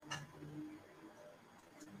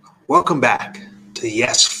Welcome back to the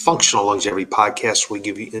Yes Functional Longevity Podcast, where we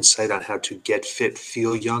give you insight on how to get fit,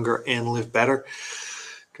 feel younger, and live better.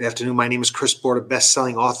 Good afternoon. My name is Chris Borda,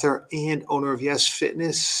 best-selling author and owner of Yes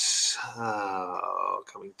Fitness.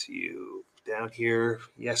 Coming to you down here,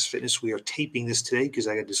 Yes Fitness. We are taping this today because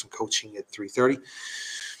I got to do some coaching at 3:30.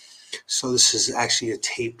 So this is actually a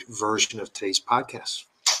taped version of today's podcast.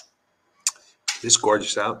 It's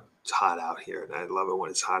gorgeous out. It's hot out here, and I love it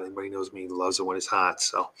when it's hot. Anybody knows me loves it when it's hot.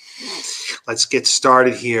 So let's get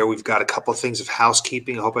started here. We've got a couple of things of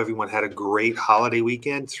housekeeping. I hope everyone had a great holiday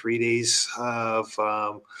weekend. 3 days of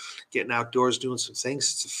getting outdoors, doing some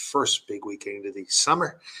things. It's the first big weekend of the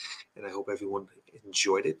summer, and I hope everyone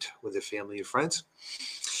enjoyed it with their family and friends.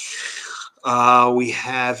 We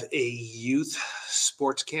have a youth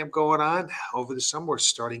sports camp going on over the summer. We're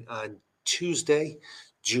starting on Tuesday,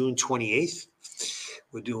 June 28th.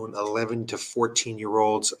 We're doing 11 to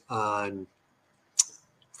 14-year-olds from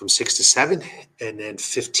 6 to 7, and then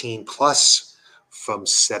 15 plus from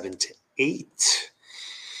 7 to 8.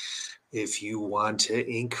 If you want to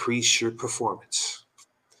increase your performance,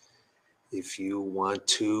 if you want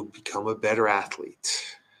to become a better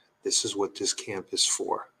athlete, this is what this camp is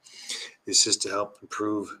for. This is to help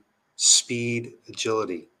improve speed,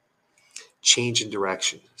 agility, change in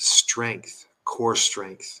direction, strength, core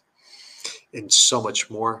strength, and so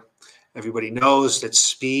much more. Everybody knows that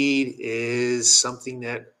speed is something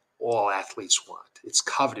that all athletes want. It's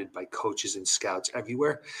coveted by coaches and scouts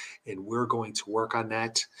everywhere, and we're going to work on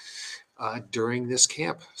that during this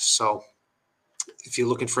camp. So if you're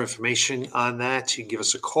looking for information on that, you can give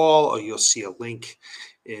us a call, or you'll see a link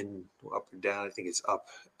up or down. I think it's up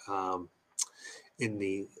in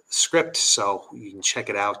the script, so you can check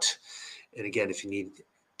it out. And again, if you need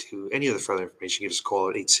any other further information, give us a call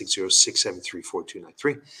at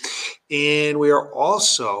 860-673-4293. And we are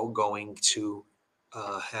also going to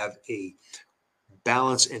have a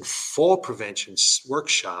balance and fall prevention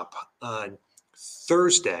workshop on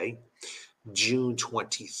Thursday, June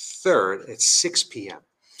 23rd at 6 p.m.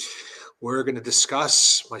 We're going to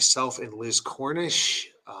discuss, myself and Liz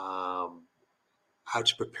Cornish, how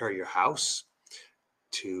to prepare your house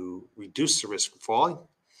to reduce the risk of falling.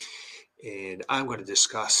 And I'm going to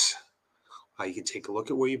discuss how you can take a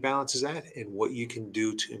look at where your balance is at and what you can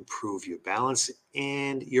do to improve your balance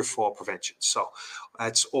and your fall prevention. So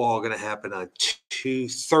that's all going to happen on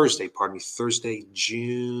Thursday,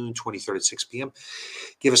 June 23rd at 6 p.m.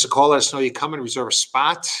 Give us a call. Let us know you're coming. Reserve a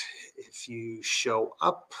spot. If you show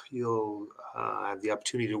up, you'll have the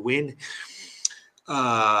opportunity to win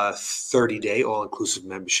a 30-day all-inclusive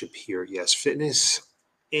membership here at Yes Fitness,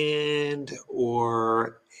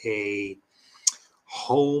 or a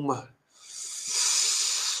home,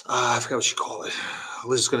 I forgot what you call it.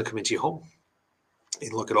 Liz is going to come into your home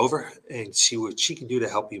and look it over and see what she can do to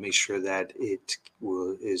help you make sure that it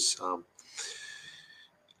is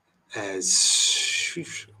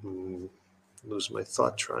lose my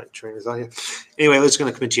thought train of thought here. Anyway, Liz is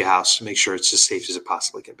going to come into your house and make sure it's as safe as it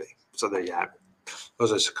possibly can be. So there you have it.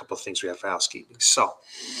 Those are just a couple of things we have for housekeeping. So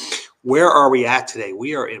where are we at today?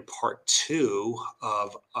 We are in part 2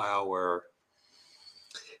 of our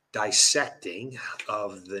dissecting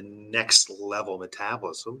of the next level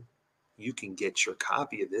metabolism. You can get your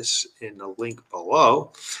copy of this in the link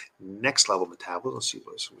below. Next level metabolism. Let's see,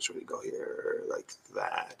 where we go here, like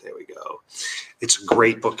that. There we go. It's a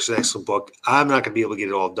great book. It's an excellent book. I'm not going to be able to get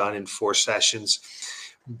it all done in 4 sessions,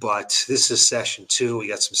 but this is session 2. We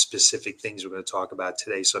got some specific things we're going to talk about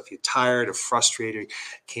today. So if you're tired or frustrated,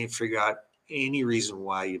 can't figure out any reason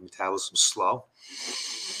why your metabolism is slow,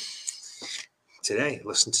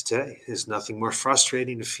 listen to today. There's nothing more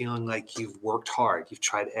frustrating than feeling like you've worked hard, you've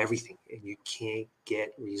tried everything, and you can't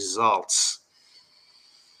get results.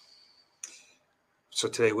 So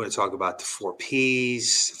today we're going to talk about the 4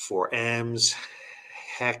 Ps, 4 Ms,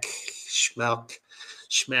 heck, schmeck,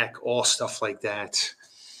 all stuff like that,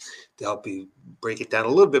 to help you break it down a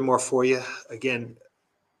little bit more for you. Again,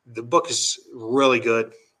 the book is really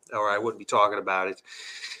good, or I wouldn't be talking about it.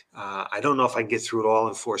 I don't know if I can get through it all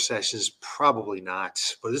in 4 sessions. Probably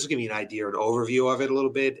not. But this will give you an idea, an overview of it a little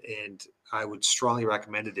bit, and I would strongly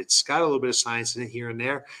recommend it. It's got a little bit of science in it here and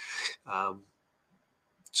there.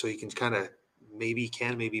 So you can kind of maybe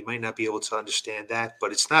might not be able to understand that,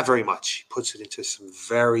 but it's not very much. He puts it into some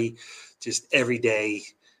very just everyday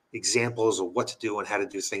examples of what to do and how to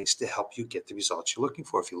do things to help you get the results you're looking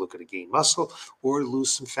for if you're looking to gain muscle or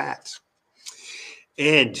lose some fat.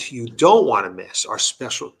 And you don't want to miss our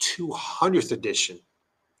special 200th edition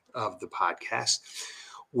of the podcast,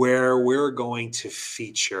 where we're going to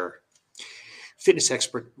feature fitness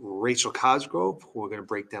expert Rachel Cosgrove. We're going to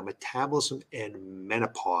break down metabolism and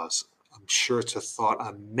menopause. I'm sure it's a thought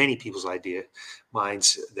on many people's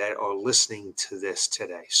minds that are listening to this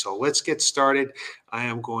today. So let's get started. I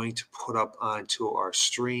am going to put up onto our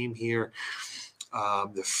stream here.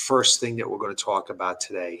 The first thing that we're going to talk about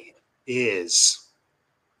today is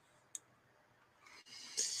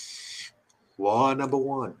law number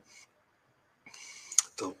one.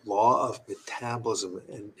 The law of metabolism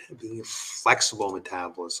and being a flexible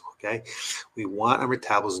metabolism, okay? We want our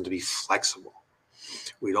metabolism to be flexible.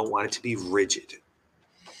 We don't want it to be rigid.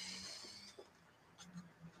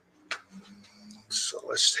 So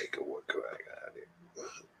let's take a look what I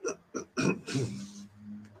got here.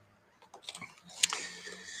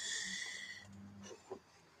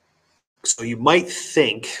 So you might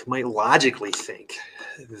logically think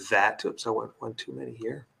that, oops, I went one too many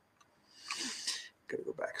here. Gotta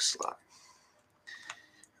go back a slide.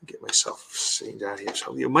 Get myself sitting down here.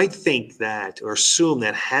 So you might think that or assume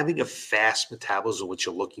that having a fast metabolism is what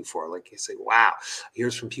you're looking for. Like you say, wow, I hear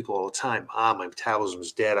this from people all the time. My metabolism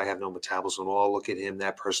is dead. I have no metabolism at all. Look at him.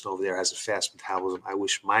 That person over there has a fast metabolism. I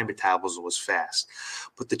wish my metabolism was fast.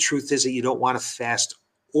 But the truth is that you don't want a fast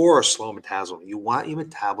or a slow metabolism. You want your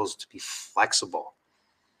metabolism to be flexible.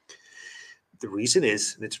 The reason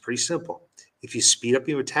is, and it's pretty simple, if you speed up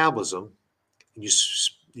your metabolism, and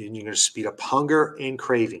you're going to speed up hunger and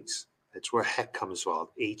cravings. That's where HEC comes from,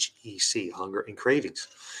 H-E-C, hunger and cravings.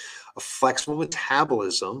 A flexible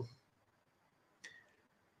metabolism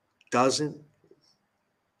doesn't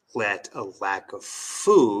let a lack of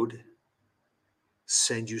food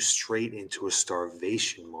send you straight into a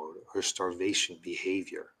starvation mode or starvation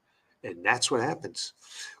behavior. And that's what happens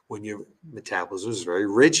when your metabolism is very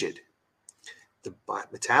rigid. The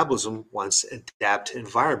metabolism wants to adapt to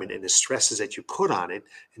environment and the stresses that you put on it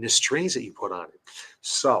and the strains that you put on it.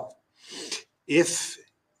 So if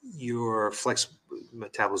your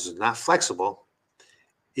metabolism is not flexible,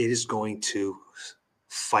 it is going to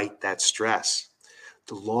fight that stress.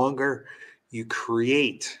 The longer you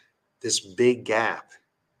create this big gap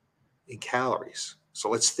in calories. So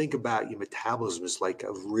let's think about your metabolism as like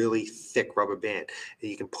a really thick rubber band. And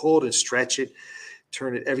you can pull it and stretch it,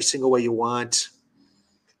 turn it every single way you want,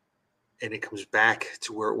 and it comes back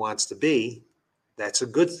to where it wants to be. That's a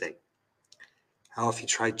good thing. How if you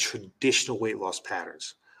try traditional weight loss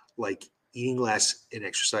patterns, like eating less and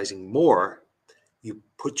exercising more, you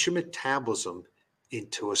put your metabolism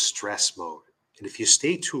into a stress mode. And if you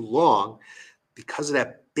stay too long, because of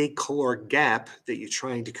that big caloric gap that you're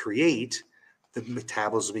trying to create, the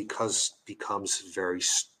metabolism becomes very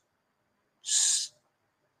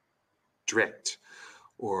strict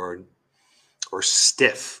or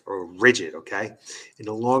stiff or rigid, okay? And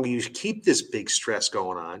the longer you keep this big stress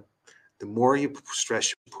going on, the more stress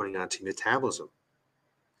you're putting onto your metabolism.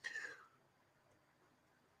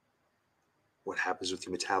 What happens with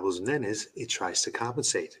your metabolism then is it tries to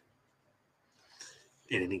compensate.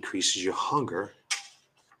 And it increases your hunger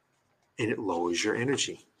and it lowers your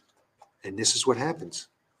energy. And this is what happens.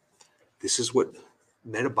 This is what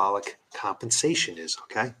metabolic compensation is,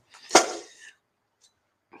 okay?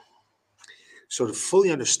 So to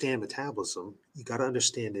fully understand metabolism, you got to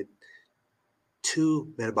understand that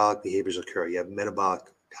two metabolic behaviors occur. You have metabolic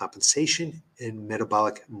compensation and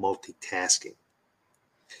metabolic multitasking.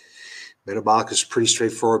 Metabolic is pretty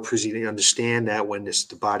straightforward, pretty easy to understand that when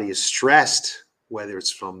the body is stressed, whether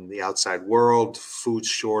it's from the outside world, food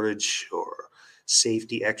shortage, or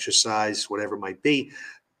safety, exercise, whatever it might be,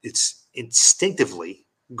 it's instinctively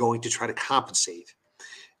going to try to compensate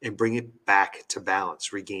and bring it back to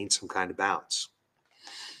balance, regain some kind of balance.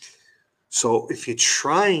 So if you're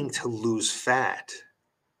trying to lose fat,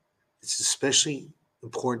 it's especially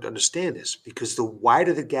important to understand this because the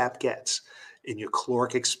wider the gap gets in your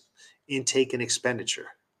caloric intake and expenditure,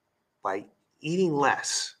 by eating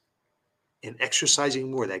less and exercising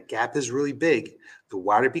more, that gap is really big. The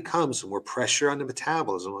wider it becomes, the more pressure on the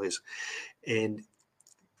metabolism is, and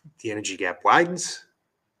the energy gap widens,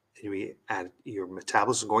 and your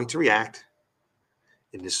metabolism is going to react,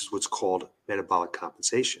 and this is what's called metabolic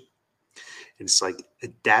compensation. And it's like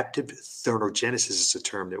adaptive thermogenesis is a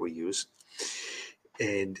term that we use,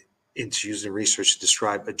 and it's used in research to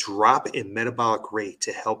describe a drop in metabolic rate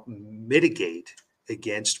to help mitigate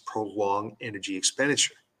against prolonged energy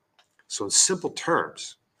expenditure. So in simple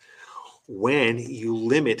terms, when you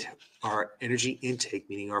limit our energy intake,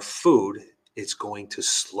 meaning our food, it's going to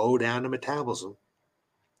slow down the metabolism,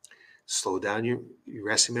 slow down your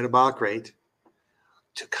resting metabolic rate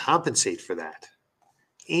to compensate for that.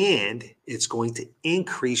 And it's going to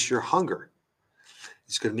increase your hunger.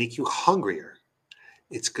 It's going to make you hungrier.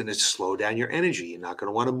 it's going to slow down your energy. You're not going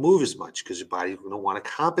to want to move as much because your body's going to want to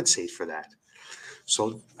compensate for that.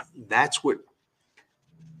 So that's what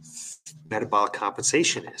metabolic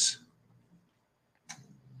compensation is.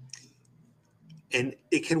 And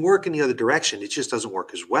it can work in the other direction. It just doesn't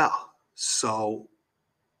work as well. So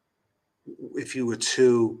if you were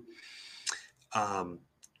to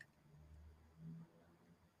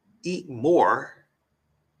eat more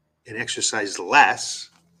and exercise less,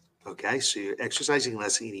 okay, so you're exercising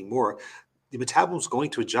less and eating more, the metabolism is going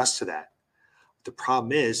to adjust to that. The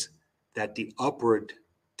problem is that the upward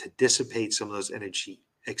to dissipate some of those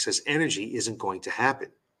excess energy isn't going to happen.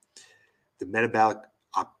 The metabolic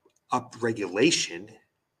upregulation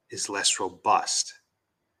is less robust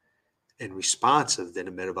and responsive than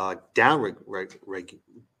a metabolic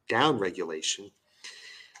downregulation.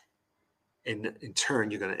 And in turn,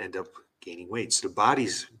 you're going to end up gaining weight. So the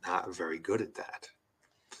body's not very good at that.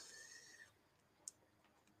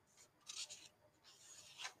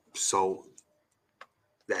 So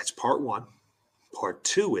that's part one. Part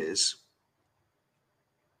two is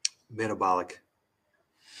metabolic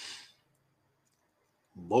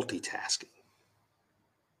multitasking.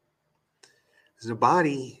 The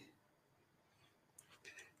body,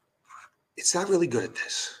 it's not really good at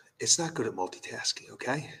this. It's not good at multitasking,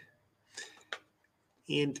 okay?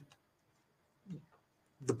 And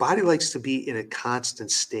the body likes to be in a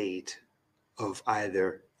constant state of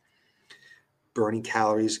either burning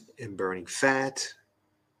calories and burning fat,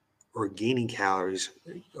 or gaining calories,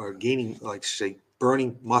 or gaining, like say,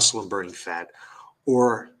 burning muscle and burning fat,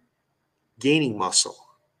 or gaining muscle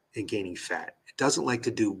and gaining fat. It doesn't like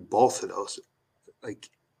to do both of those. Like,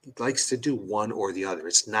 it likes to do one or the other.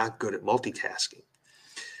 It's not good at multitasking.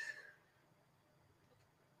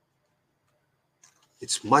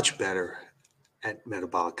 It's much better at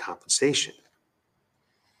metabolic compensation.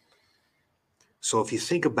 So if you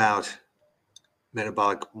think about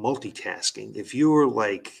metabolic multitasking, if you were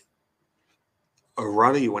like a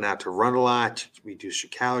runner, you went out to run a lot, reduce your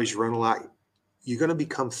calories, run a lot, you're going to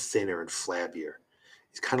become thinner and flabbier.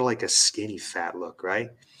 It's kind of like a skinny fat look, right?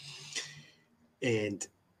 And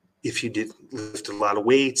if you did lift a lot of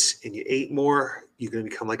weights and you ate more, you're going to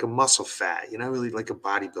become like a muscle fat. You're not really like a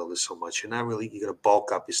bodybuilder so much. You're going to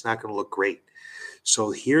bulk up. It's not going to look great.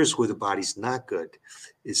 So here's where the body's not good.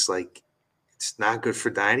 It's like, it's not good for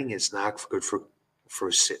dining. It's not good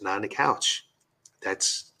for sitting on the couch.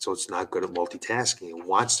 So it's not good at multitasking. It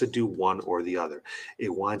wants to do one or the other.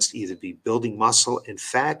 It wants to either be building muscle and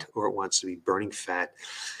fat, or it wants to be burning fat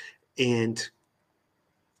and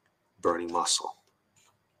burning muscle.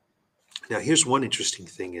 Now, here's one interesting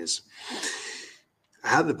thing is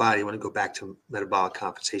how the body, I want to go back to metabolic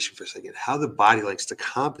compensation for a second, how the body likes to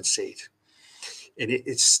compensate. And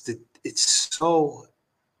it's so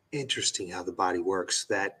interesting how the body works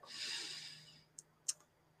that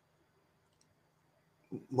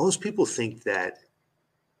most people think that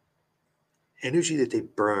energy that they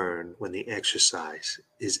burn when they exercise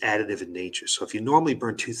is additive in nature. So if you normally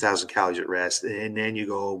burn 2,000 calories at rest and then you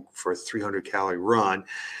go for a 300 calorie run,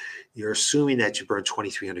 you're assuming that you burn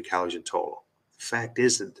 2,300 calories in total. The fact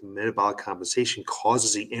is that the metabolic compensation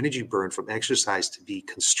causes the energy burn from exercise to be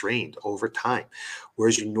constrained over time.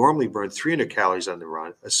 Whereas you normally burn 300 calories on the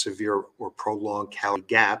run, a severe or prolonged calorie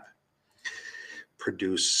gap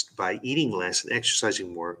produced by eating less and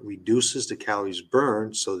exercising more reduces the calories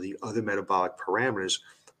burned, so the other metabolic parameters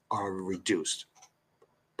are reduced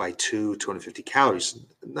by 250 calories.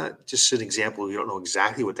 Not just an example, you don't know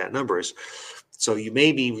exactly what that number is. So you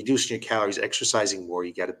may be reducing your calories, exercising more.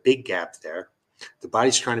 You got a big gap there. The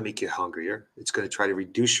body's trying to make you hungrier. It's going to try to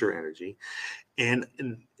reduce your energy. And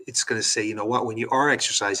it's going to say, you know what, when you are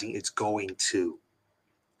exercising, it's going to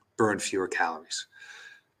burn fewer calories.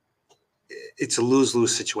 It's a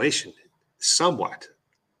lose-lose situation, somewhat.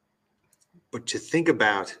 But to think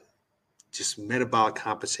about just metabolic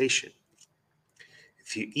compensation,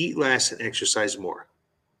 if you eat less and exercise more,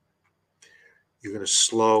 you're going to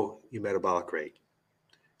slow your metabolic rate.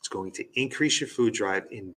 It's going to increase your food drive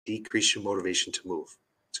and decrease your motivation to move.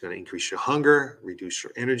 It's going to increase your hunger, reduce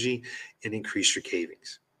your energy, and increase your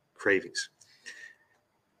cravings.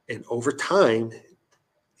 And over time,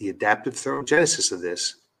 the adaptive thermogenesis of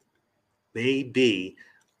this may be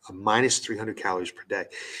a minus 300 calories per day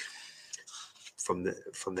from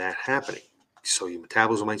that happening. So your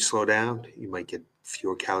metabolism might slow down. You might get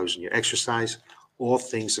fewer calories in your exercise. All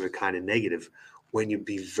things that are kind of negative when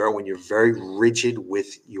you're very rigid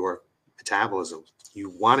with your metabolism. You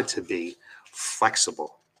want it to be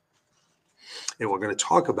flexible. And we're going to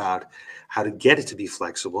talk about how to get it to be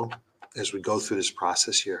flexible as we go through this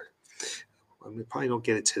process here. We probably don't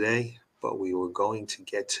get it today, but we were going to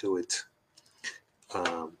get to it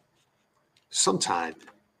sometime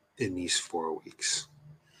in these 4 weeks.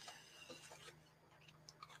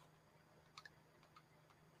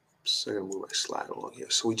 So I'm going to move my slide along here.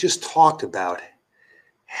 So we just talked about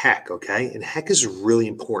HEC, okay? And HEC is really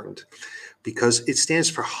important because it stands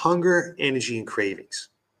for hunger, energy, and cravings.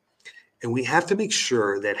 And we have to make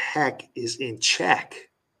sure that HEC is in check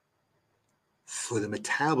for the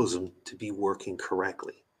metabolism to be working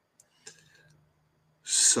correctly.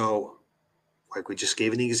 So, like we just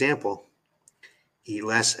gave an example, eat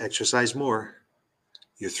less, exercise more,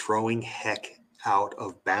 you're throwing HEC out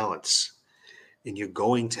of balance, and you're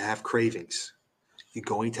going to have cravings. You're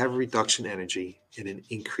going to have a reduction in energy and an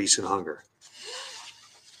increase in hunger.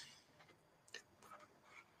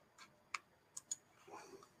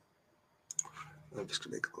 I'm just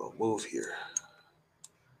going to make a little move here.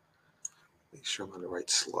 Make sure I'm on the right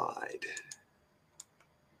slide.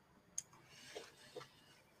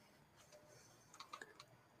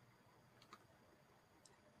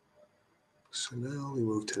 So now we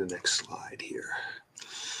move to the next slide here.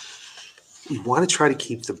 We want to try to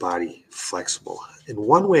keep the body flexible. And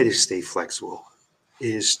one way to stay flexible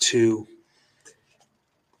is to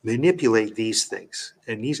manipulate these things.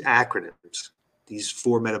 And these acronyms, these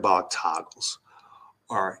 4 metabolic toggles,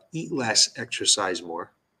 are eat less, exercise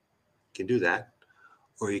more. You can do that.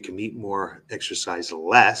 Or you can eat more, exercise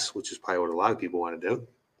less, which is probably what a lot of people want to do.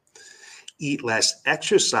 Eat less,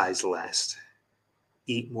 exercise less.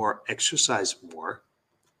 Eat more, exercise more.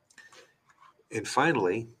 And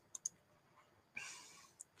finally,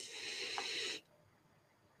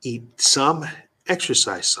 eat some,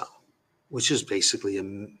 exercise some, which is basically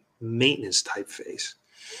a maintenance type phase.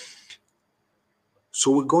 So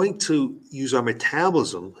we're going to use our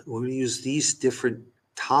metabolism. We're going to use these different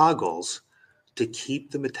toggles to keep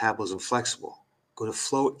the metabolism flexible. We're going to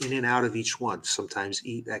flow in and out of each one. Sometimes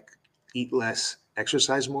eat less,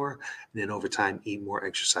 exercise more, and then over time eat more,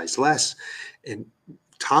 exercise less, and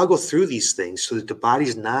toggle through these things so that the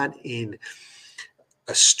body's not in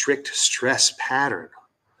a strict stress pattern,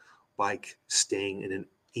 like staying in an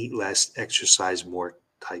eat less, exercise more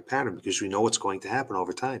type pattern, because we know what's going to happen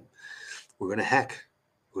over time. We're going to HEC.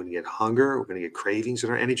 We're going to get hunger. We're going to get cravings,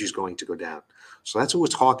 and our energy is going to go down. So that's what we're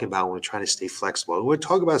talking about when we're trying to stay flexible. And we'll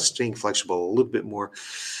talk about staying flexible a little bit more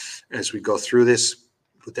as we go through this,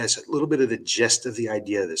 but that's a little bit of the gist of the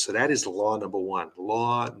idea of this. So that is law number 1.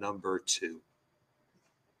 Law number 2.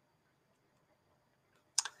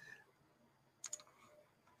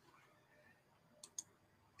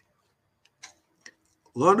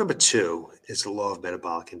 Law number 2 is the law of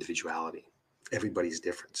metabolic individuality. Everybody's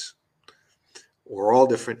different. We're all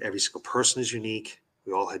different. Every single person is unique.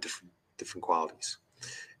 We all have different qualities.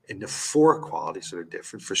 And the 4 qualities that are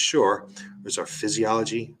different for sure is our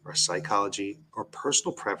physiology, our psychology, our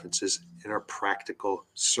personal preferences, and our practical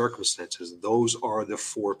circumstances. Those are the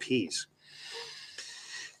 4 Ps.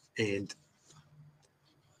 And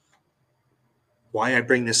why I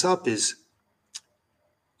bring this up is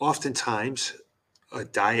oftentimes a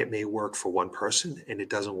diet may work for one person and it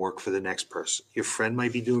doesn't work for the next person. Your friend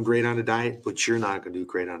might be doing great on a diet, but you're not going to do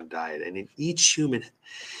great on a diet. And each human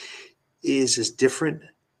is as different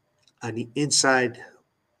on the inside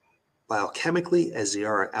biochemically as they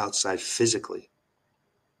are outside physically.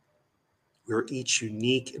 We're each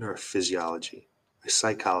unique in our physiology, our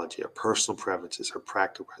psychology, our personal preferences, our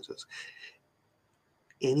practical preferences.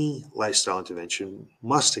 Any lifestyle intervention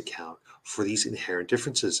must account for these inherent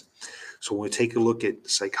differences. So when we take a look at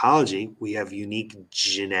psychology, we have unique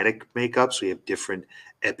genetic makeups. We have different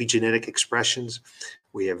epigenetic expressions.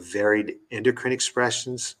 We have varied endocrine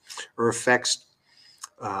expressions or effects,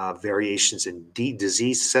 variations in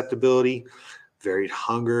disease susceptibility, varied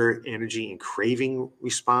hunger, energy, and craving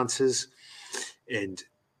responses, and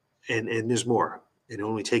there's more. And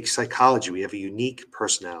when we take psychology, we have a unique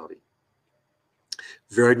personality,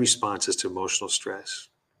 varied responses to emotional stress,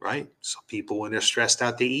 right? Some people, when they're stressed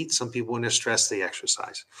out, they eat. Some people, when they're stressed, they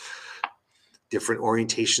exercise. Different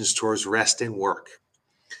orientations towards rest and work.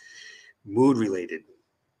 Mood-related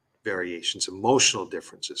variations, emotional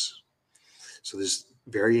differences. So there's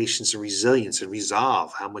variations in resilience and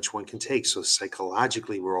resolve, how much one can take. So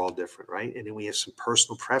psychologically, we're all different, right? And then we have some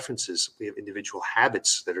personal preferences. We have individual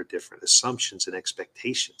habits that are different, assumptions and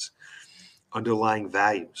expectations, underlying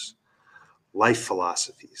values, life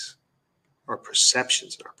philosophies. Our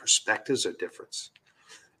perceptions and our perspectives are different.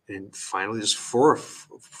 And finally, this fourth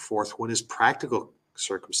one is practical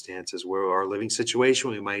circumstances, where our living situation,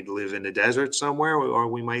 we might live in the desert somewhere, or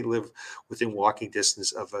we might live within walking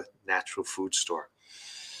distance of a natural food store.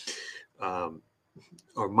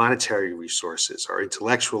 our monetary resources, our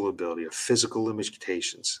intellectual ability, our physical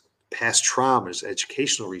limitations, past traumas,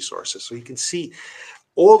 educational resources. So you can see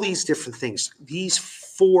all these different things. These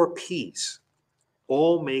 4 Ps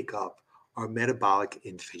all make up our metabolic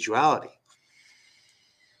individuality.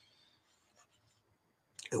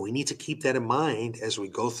 And we need to keep that in mind as we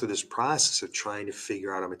go through this process of trying to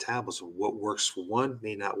figure out our metabolism. What works for one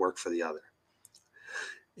may not work for the other.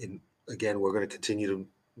 And again, we're going to continue to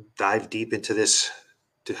dive deep into this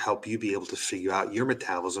to help you be able to figure out your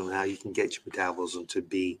metabolism and how you can get your metabolism to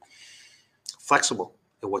be flexible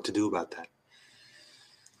and what to do about that.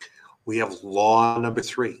 We have law number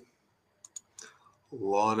 3.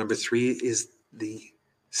 Law number 3 is the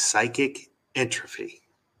psychic entropy.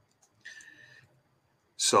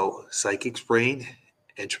 So psychic's brain,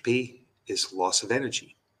 entropy is loss of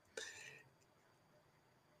energy.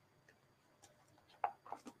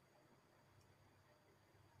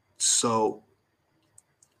 So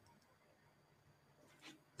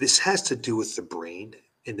this has to do with the brain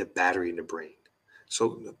and the battery in the brain.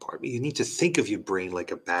 So you need to think of your brain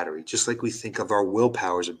like a battery, just like we think of our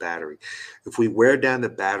willpower as a battery. If we wear down the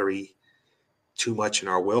battery too much in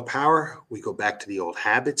our willpower, we go back to the old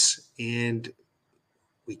habits and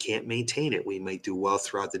we can't maintain it. We might do well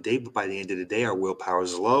throughout the day, but by the end of the day, our willpower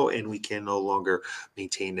is low and we can no longer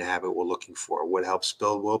maintain the habit we're looking for. What helps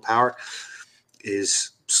build willpower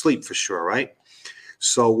is sleep for sure, right?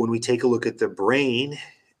 So when we take a look at the brain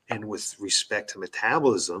and with respect to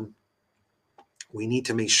metabolism, we need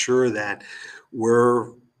to make sure that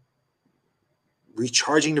we're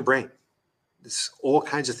recharging the brain. There's all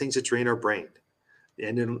kinds of things that drain our brain,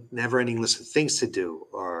 and a never-ending list of things to do,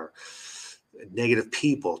 or negative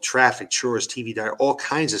people, traffic, chores, TV, diet, all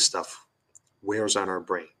kinds of stuff wears on our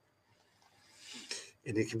brain.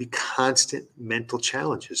 And it can be constant mental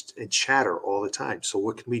challenges and chatter all the time. So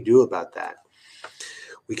what can we do about that?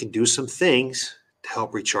 We can do some things to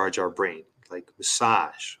help recharge our brain, like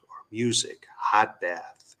massage or music, hot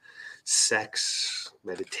bath, sex,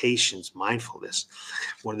 meditations, mindfulness.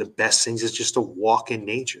 One of the best things is just a walk in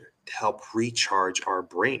nature to help recharge our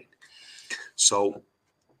brain. So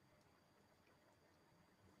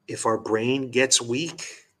if our brain gets weak,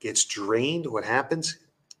 gets drained, what happens?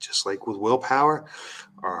 Just like with willpower,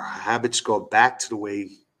 our habits go back to the way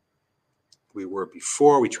we were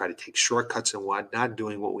before. We try to take shortcuts and whatnot,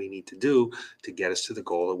 doing what we need to do to get us to the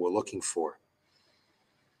goal that we're looking for.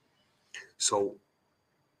 So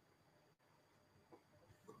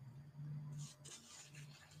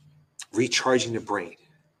recharging the brain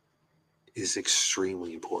is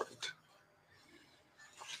extremely important.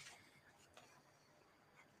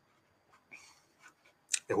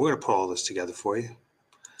 And we're going to put all this together for you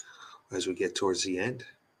as we get towards the end.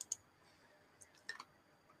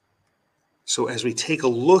 So as we take a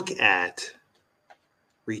look at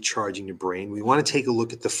recharging the brain, we want to take a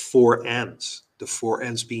look at the 4 M's. The 4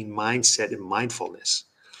 M's being mindset and mindfulness,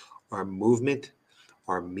 our movement,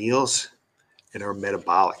 our meals, and our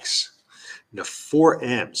metabolics. And the 4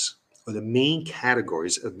 M's are the main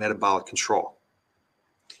categories of metabolic control.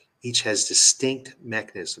 Each has distinct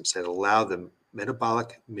mechanisms that allow the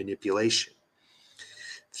metabolic manipulation.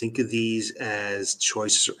 Think of these as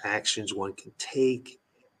choices or actions one can take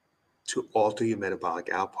to alter your metabolic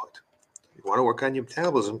output. If you want to work on your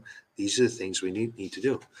metabolism, these are the things we need to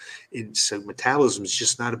do. And so metabolism is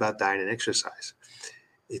just not about diet and exercise.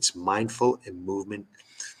 It's mindful and movement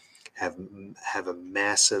have a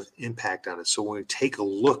massive impact on it. So when we take a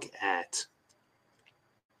look at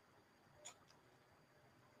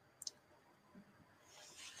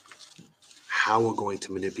how we're going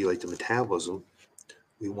to manipulate the metabolism,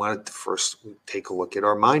 we want to first take a look at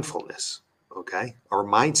our mindfulness, okay? Our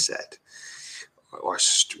mindset,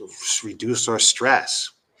 reduce our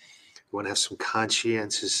stress. We want to have some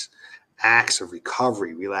conscientious acts of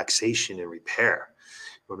recovery, relaxation, and repair.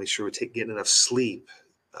 We want to make sure we're getting enough sleep,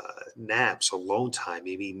 naps, alone time,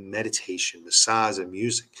 maybe meditation, massage, and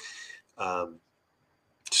music.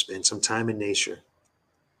 Spend some time in nature.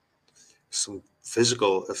 Some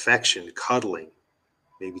physical affection, cuddling.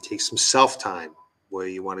 Maybe take some self-time where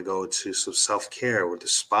you want to go to some self-care or the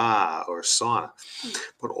spa or sauna.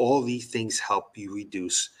 But all these things help you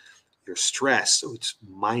reduce your stress. So it's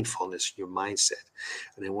mindfulness, your mindset.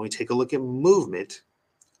 And then when we take a look at movement,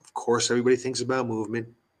 of course, everybody thinks about movement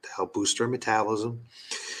to help boost our metabolism.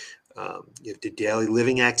 You have the daily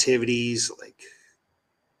living activities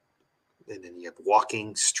and then you have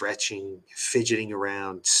walking, stretching, fidgeting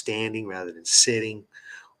around, standing rather than sitting,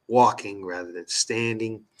 walking rather than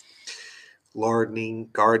standing,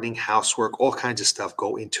 gardening, housework, all kinds of stuff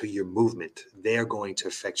go into your movement. They're going to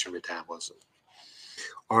affect your metabolism.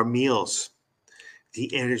 Our meals,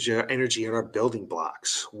 the energy in our building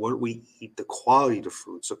blocks, what we eat, the quality of the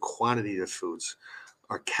foods, the quantity of foods,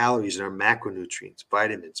 our calories and our macronutrients,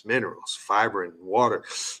 vitamins, minerals, fiber, and water.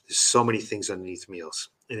 There's so many things underneath meals.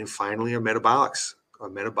 And then finally, our metabolic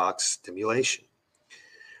stimulation.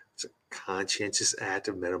 It's a conscientious act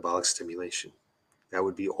of metabolic stimulation. That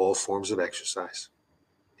would be all forms of exercise,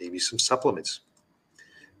 maybe some supplements,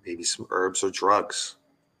 maybe some herbs or drugs,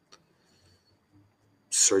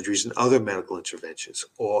 surgeries and other medical interventions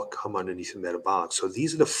all come underneath the metabolic. So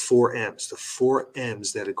these are the 4 M's,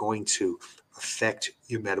 that are going to affect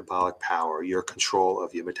your metabolic power, your control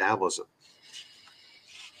of your metabolism.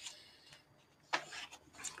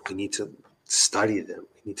 We need to study them.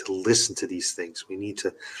 We need to listen to these things. We need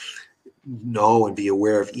to know and be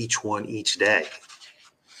aware of each one each day.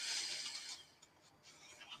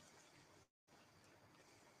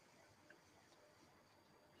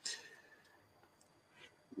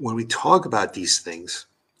 When we talk about these things,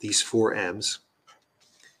 these 4 M's,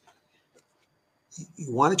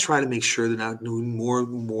 you want to try to make sure they're not doing more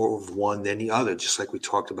of one than the other, just like we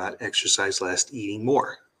talked about exercise last, eating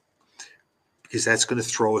more, because that's going to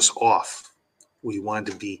throw us off. We want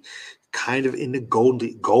to be kind of in the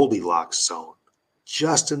Goldilocks zone,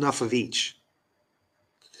 just enough of each.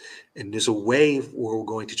 And there's a way where we're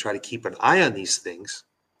going to try to keep an eye on these things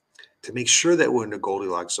to make sure that we're in the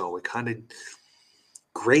Goldilocks zone. We kind of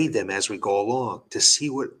grade them as we go along to see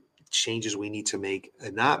what changes we need to make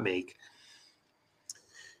and not make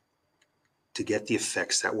to get the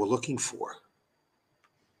effects that we're looking for.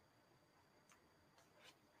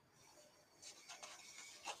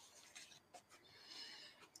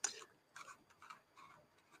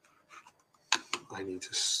 I need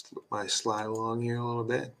to slip my slide along here a little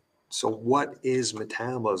bit. So what is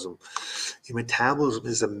metabolism? Your metabolism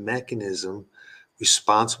is a mechanism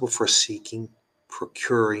responsible for seeking,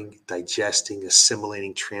 procuring, digesting,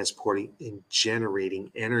 assimilating, transporting, and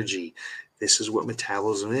generating energy. This is what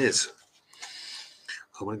metabolism is.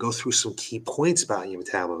 I'm going to go through some key points about your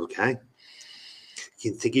metabolism, okay?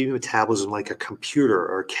 You can think of your metabolism like a computer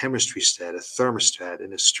or a chemistry stat, a thermostat,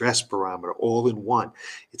 and a stress barometer all in one.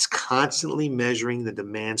 It's constantly measuring the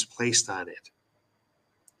demands placed on it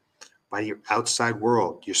by your outside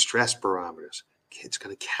world, your stress barometers. It's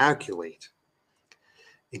going to calculate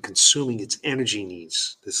and consuming its energy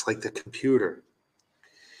needs. It's like the computer.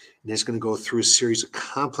 And it's going to go through a series of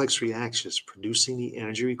complex reactions, producing the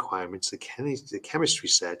energy requirements the chemistry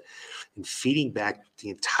set, and feeding back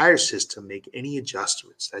the entire system, make any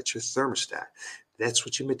adjustments. That's your thermostat. That's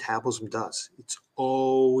what your metabolism does. It's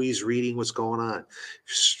always reading what's going on,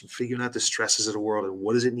 figuring out the stresses of the world and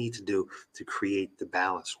what does it need to do to create the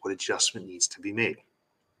balance, what adjustment needs to be made.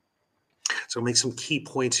 So I'll make some key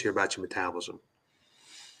points here about your metabolism.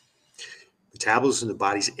 Metabolism is the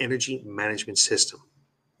body's energy management system.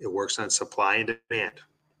 It works on supply and demand.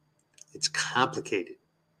 It's complicated.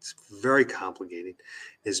 It's very complicated.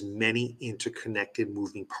 There's many interconnected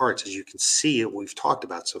moving parts, as you can see what we've talked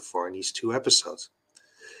about so far in these 2 episodes.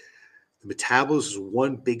 The metabolism is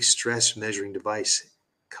one big stress measuring device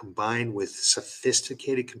combined with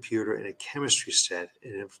sophisticated computer and a chemistry set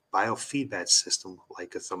and a biofeedback system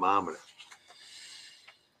like a thermometer.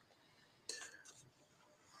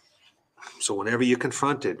 So whenever you're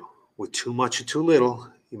confronted with too much or too little,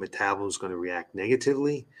 your metabolism is going to react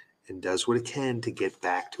negatively and does what it can to get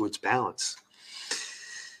back to its balance.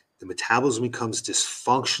 The metabolism becomes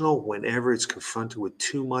dysfunctional whenever it's confronted with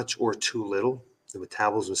too much or too little. The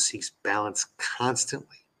metabolism seeks balance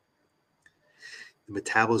constantly. The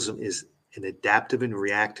metabolism is an adaptive and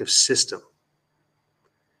reactive system.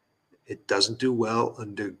 It doesn't do well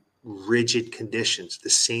under rigid conditions. The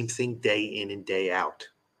same thing day in and day out.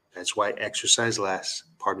 That's why exercise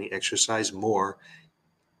more,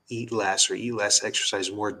 eat less, or eat less,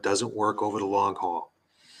 exercise more doesn't work over the long haul.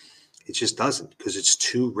 It just doesn't, because it's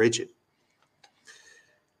too rigid.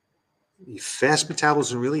 Fast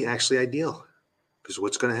metabolism is really actually ideal, because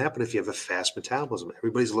what's going to happen if you have a fast metabolism?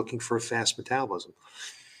 Everybody's looking for a fast metabolism.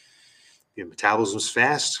 If your metabolism is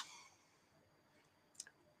fast,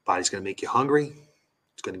 body's going to make you hungry.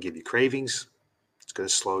 It's going to give you cravings. It's going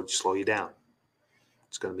to slow you down.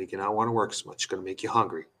 It's going to make you not want to work as much. It's going to make you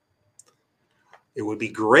hungry. It would be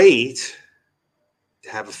great to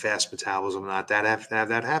have a fast metabolism and not have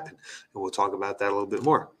that happen. And we'll talk about that a little bit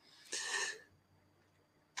more.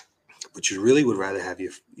 But you really would rather have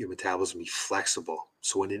your metabolism be flexible.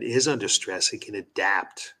 So when it is under stress, it can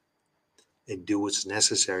adapt and do what's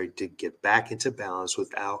necessary to get back into balance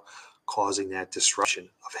without causing that disruption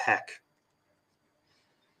of heck.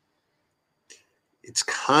 It's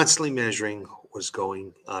constantly measuring what's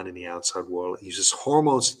going on in the outside world. It uses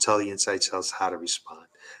hormones to tell the inside cells how to respond.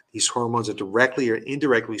 These hormones are directly or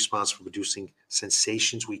indirectly responsible for producing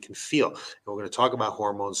sensations we can feel. And we're going to talk about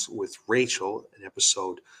hormones with Rachel in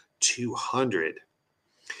episode 200.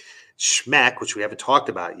 SHMEC, which we haven't talked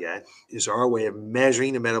about yet, is our way of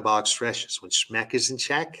measuring the metabolic stresses. When SHMEC is in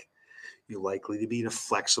check, you're likely to be in a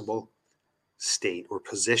flexible state or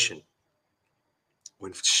position.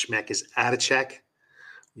 When SHMEC is out of check,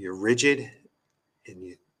 you're rigid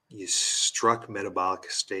and you struck metabolic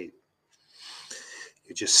state.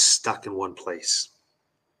 You're just stuck in one place.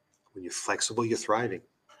 When you're flexible, you're thriving.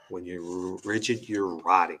 When you're rigid, you're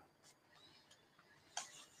rotting.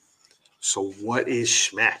 So what is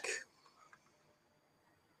SHMEC?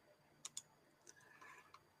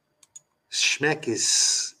 SHMEC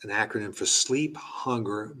is an acronym for sleep,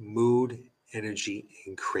 hunger, mood, energy,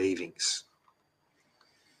 and cravings.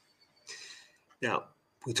 Now,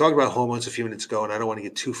 we talked about hormones a few minutes ago, and I don't want to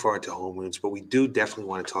get too far into hormones, but we do definitely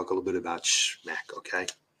want to talk a little bit about SHMEC, okay?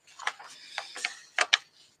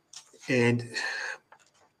 And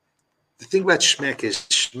the thing about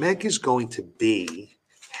SHMEC is going to be,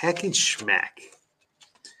 HEC and SHMEC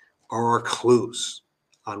are our clues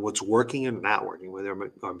on what's working and not working, whether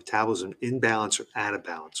our metabolism in balance or out of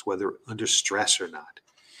balance, whether under stress or not.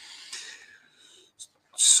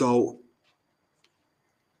 So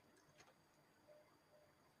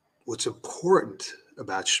what's important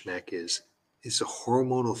about SHMEC is the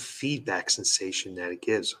hormonal feedback sensation that it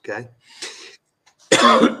gives, okay?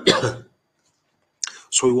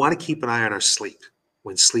 So we want to keep an eye on our sleep.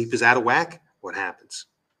 When sleep is out of whack, what happens?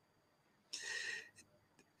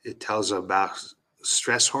 It tells us about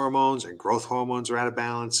stress hormones and growth hormones are out of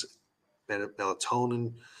balance.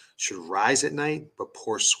 Melatonin should rise at night, but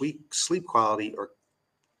poor sleep quality or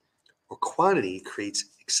quantity creates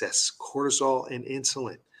excess cortisol and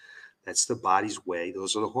insulin. That's the body's way.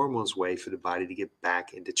 Those are the hormones' way for the body to get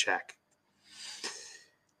back into check.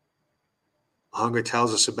 Hunger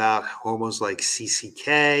tells us about hormones like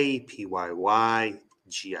CCK, PYY,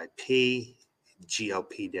 GIP,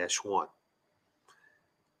 GLP-1,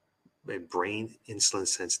 and brain insulin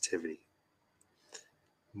sensitivity.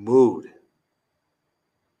 Mood.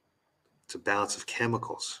 It's a balance of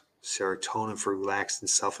chemicals. Serotonin for relaxed and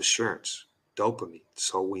self-assurance. Dopamine.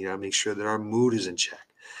 So we gotta make sure that our mood is in check.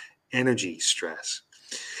 Energy, stress.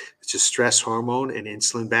 It's a stress hormone and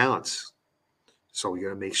insulin balance. So we got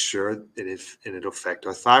to make sure that it'll affect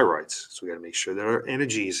our thyroids. So we got to make sure that our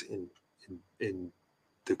energy is in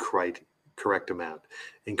the correct amount.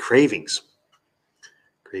 And cravings.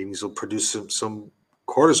 Cravings will produce some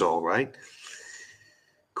cortisol, right?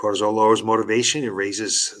 Cortisol lowers motivation. It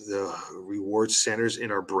raises the reward centers in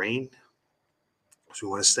our brain. So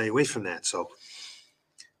we want to stay away from that. So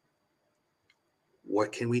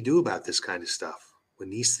what can we do about this kind of stuff? When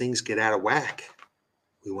these things get out of whack,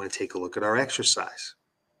 we want to take a look at our exercise.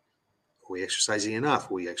 Are we exercising enough?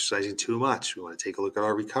 Are we exercising too much? We want to take a look at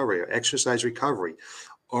our recovery, our exercise recovery.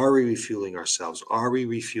 Are we refueling ourselves? Are we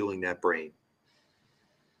refueling that brain?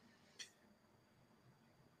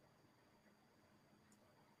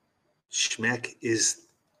 SHMEC is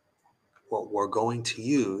what we're going to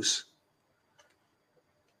use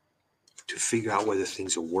to figure out whether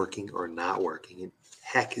things are working or not working. And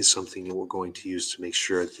HEC is something that we're going to use to make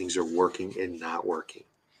sure things are working and not working.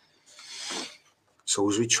 So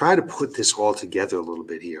as we try to put this all together a little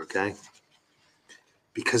bit here, okay?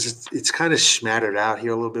 Because it's kind of smattered out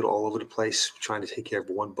here a little bit all over the place, trying to take care of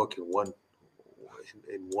one book in one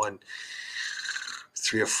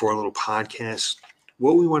 3 or 4 little podcasts.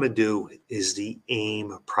 What we want to do is the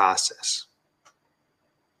AIM process.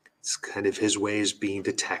 It's kind of his way as being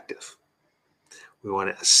detective. We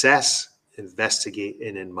want to assess, investigate,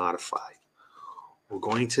 and then modify. We're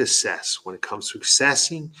going to assess. When it comes to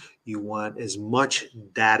assessing, you want as much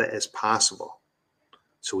data as possible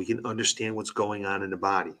so we can understand what's going on in the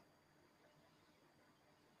body.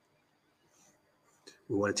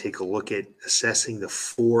 We want to take a look at assessing the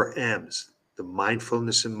 4 M's, the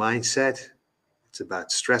mindfulness and mindset. It's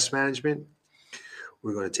about stress management.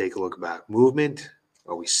 We're going to take a look about movement.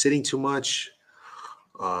 Are we sitting too much?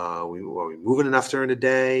 Are we moving enough during the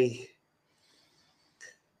day?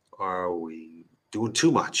 Are we doing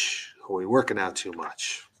too much? Are we working out too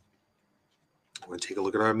much? We're going to take a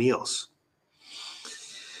look at our meals.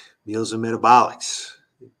 Meals and metabolics.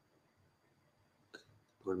 We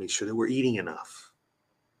want to make sure that we're eating enough.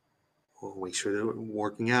 We'll make sure that we're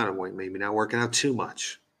working out and maybe not working out too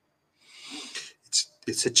much.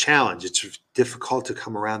 It's a challenge. It's difficult to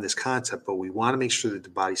come around this concept, but we want to make sure that the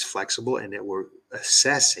body's flexible and that we're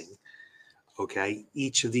assessing, okay,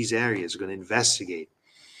 each of these areas. We're going to investigate.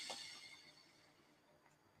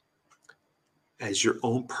 As your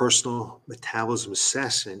own personal metabolism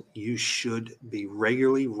assessment, you should be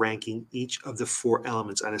regularly ranking each of the 4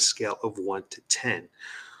 elements on a scale of 1 to 10,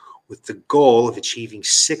 with the goal of achieving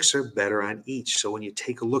 6 or better on each. So when you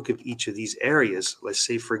take a look at each of these areas, let's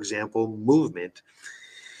say, for example, movement,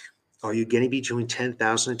 are you getting between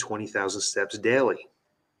 10,000 and 20,000 steps daily?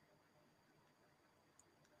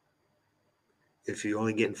 If you're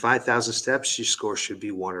only getting 5,000 steps, your score should be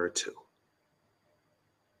 1 or a 2.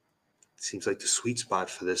 It seems like the sweet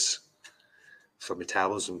spot for this, for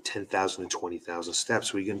metabolism, 10,000 to 20,000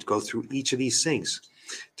 steps. We can go through each of these things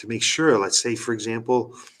to make sure. Let's say, for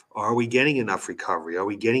example, are we getting enough recovery? Are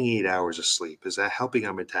we getting 8 hours of sleep? Is that helping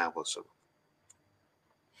our metabolism?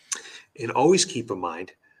 And always keep in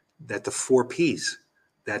mind that the 4 Ps,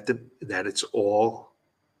 that it's all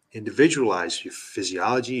individualized: your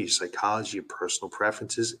physiology, your psychology, your personal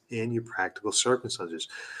preferences, and your practical circumstances.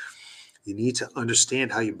 You need to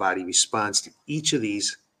understand how your body responds to each of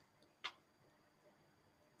these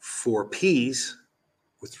 4 Ps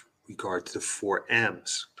with regard to the 4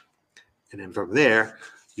 Ms. And then from there,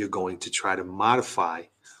 you're going to try to modify,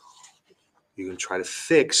 you're going to try to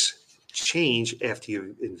fix, change after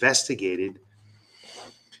you've investigated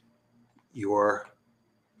your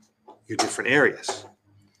different areas.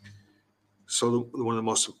 So one of the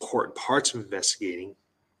most important parts of investigating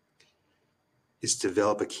is to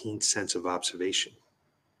develop a keen sense of observation.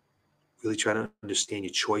 Really try to understand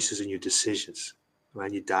your choices and your decisions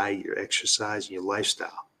around your diet, your exercise, and your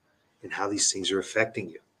lifestyle, and how these things are affecting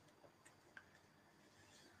you.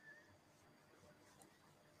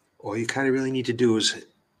 All you kind of really need to do is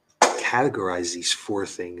categorize these 4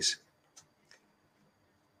 things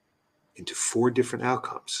into 4 different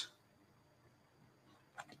outcomes.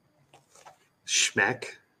 Schmeck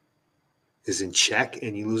is in check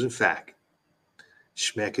and you're losing fat.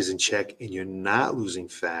 Schmeck is in check and you're not losing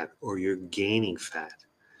fat, or you're gaining fat.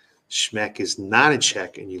 Schmeck is not in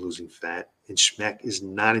check and you're losing fat. And Schmeck is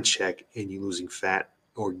not in check and you're losing fat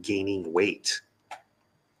or gaining weight.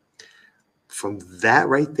 From that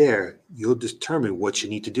right there, you'll determine what you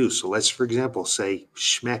need to do. So let's, for example, say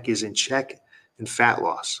Schmeck is in check and fat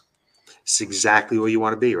loss. It's exactly where you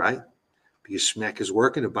want to be, right? Because Schmeck is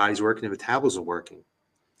working, the body's working, the metabolism working.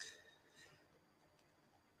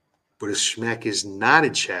 But if Schmeck is not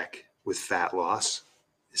in check with fat loss,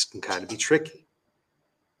 this can kind of be tricky.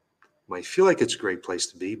 Might feel like it's a great place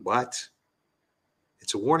to be, but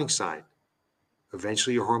it's a warning sign.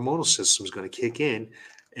 Eventually your hormonal system is going to kick in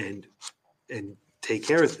and take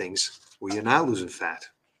care of things where you're not losing fat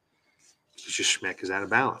because your Schmeck is out of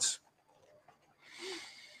balance.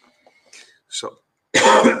 So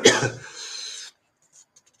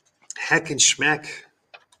Heck and Schmeck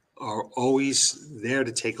are always there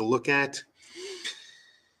to take a look at.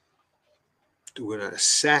 We're going to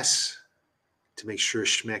assess to make sure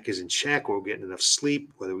Schmeck is in check, or we're getting enough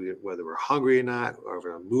sleep, whether we're hungry or not, or if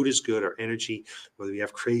our mood is good, our energy, whether we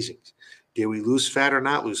have cravings. Did we lose fat or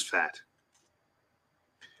not lose fat?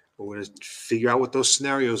 We're going to figure out what those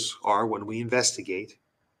scenarios are when we investigate,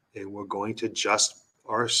 and we're going to adjust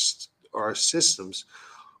our systems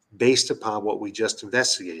based upon what we just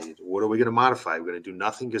investigated. What are we going to modify? We're going to do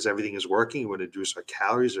nothing because everything is working. We're going to reduce our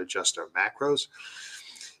calories or adjust our macros.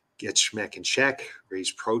 Get Schmeck in check,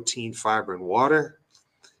 raise protein, fiber, and water.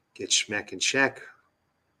 Get Schmeck in check.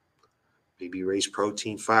 Maybe raise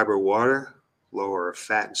protein, fiber, water, lower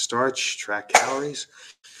fat and starch, track calories.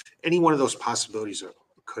 Any one of those possibilities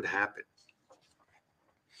could happen.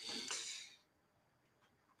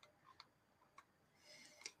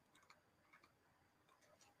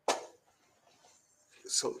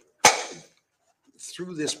 So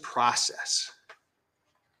through this process,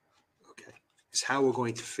 okay, is how we're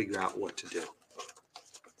going to figure out what to do.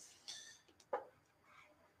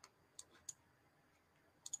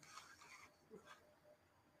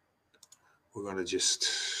 We're going to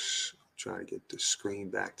just try to get the screen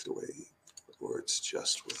back to the way where it's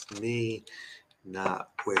just with me,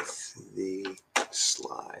 not with the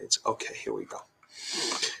slides. Okay, here we go.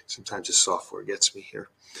 Sometimes the software gets me here.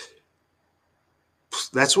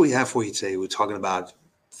 That's what we have for you today. We're talking about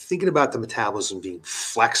thinking about the metabolism being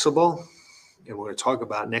flexible. And we're going to talk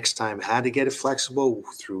about next time how to get it flexible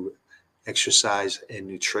through exercise and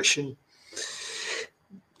nutrition.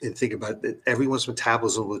 And think about that everyone's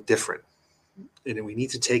metabolism will look different. And then we need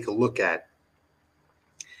to take a look at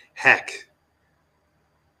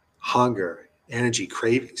hunger, energy,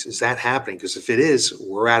 cravings. Is that happening? Because if it is,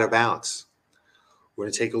 we're out of balance. We're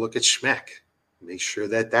going to take a look at Schmeck. Make sure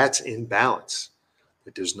that that's in balance,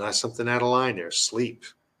 that there's not something out of line there. Sleep,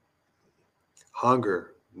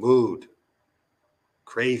 hunger, mood,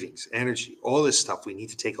 cravings, energy, all this stuff we need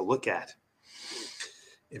to take a look at.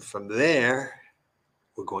 And from there,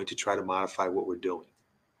 we're going to try to modify what we're doing.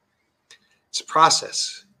 It's a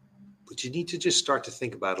process, but you need to just start to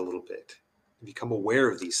think about it a little bit and become aware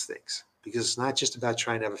of these things, because it's not just about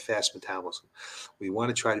trying to have a fast metabolism. We want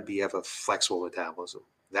to try to have a flexible metabolism.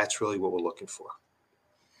 That's really what we're looking for.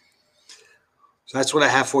 So that's what I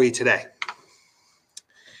have for you today.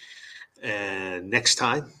 And next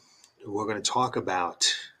time, we're going to talk about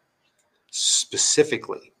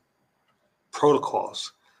specifically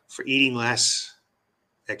protocols for eating less,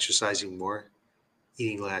 exercising more,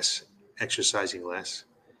 eating less, exercising less,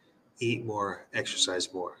 eat more,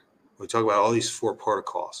 exercise more. We talk about all these 4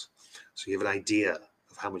 protocols. So you have an idea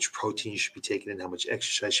of how much protein you should be taking in, how much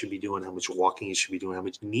exercise you should be doing, how much walking you should be doing, how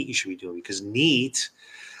much NEAT you should be doing. Because NEAT,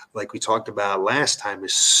 like we talked about last time,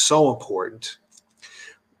 is so important.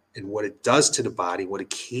 And what it does to the body, what it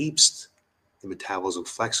keeps the metabolism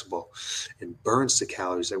flexible and burns the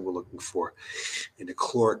calories that we're looking for. And the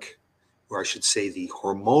caloric, or I should say the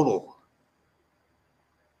hormonal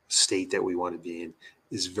state that we want to be in,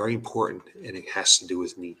 is very important, and it has to do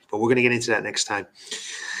with NEAT. But we're going to get into that next time.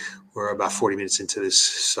 We're about 40 minutes into this,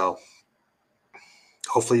 so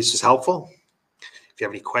hopefully this is helpful. If you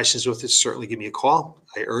have any questions with it, certainly give me a call.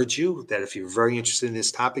 I urge you that if you're very interested in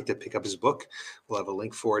this topic, to pick up his book. We'll have a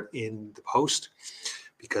link for it in the post,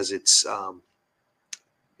 because it's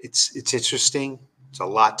interesting. There's a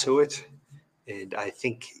lot to it, and I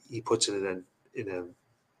think he puts it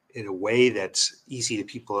in a way that's easy to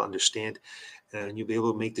people to understand, and you'll be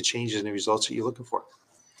able to make the changes and the results that you're looking for.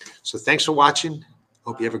 So thanks for watching.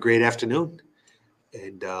 Hope you have a great afternoon,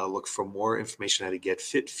 and look for more information on how to get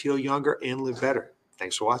fit, feel younger, and live better.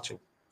 Thanks for watching.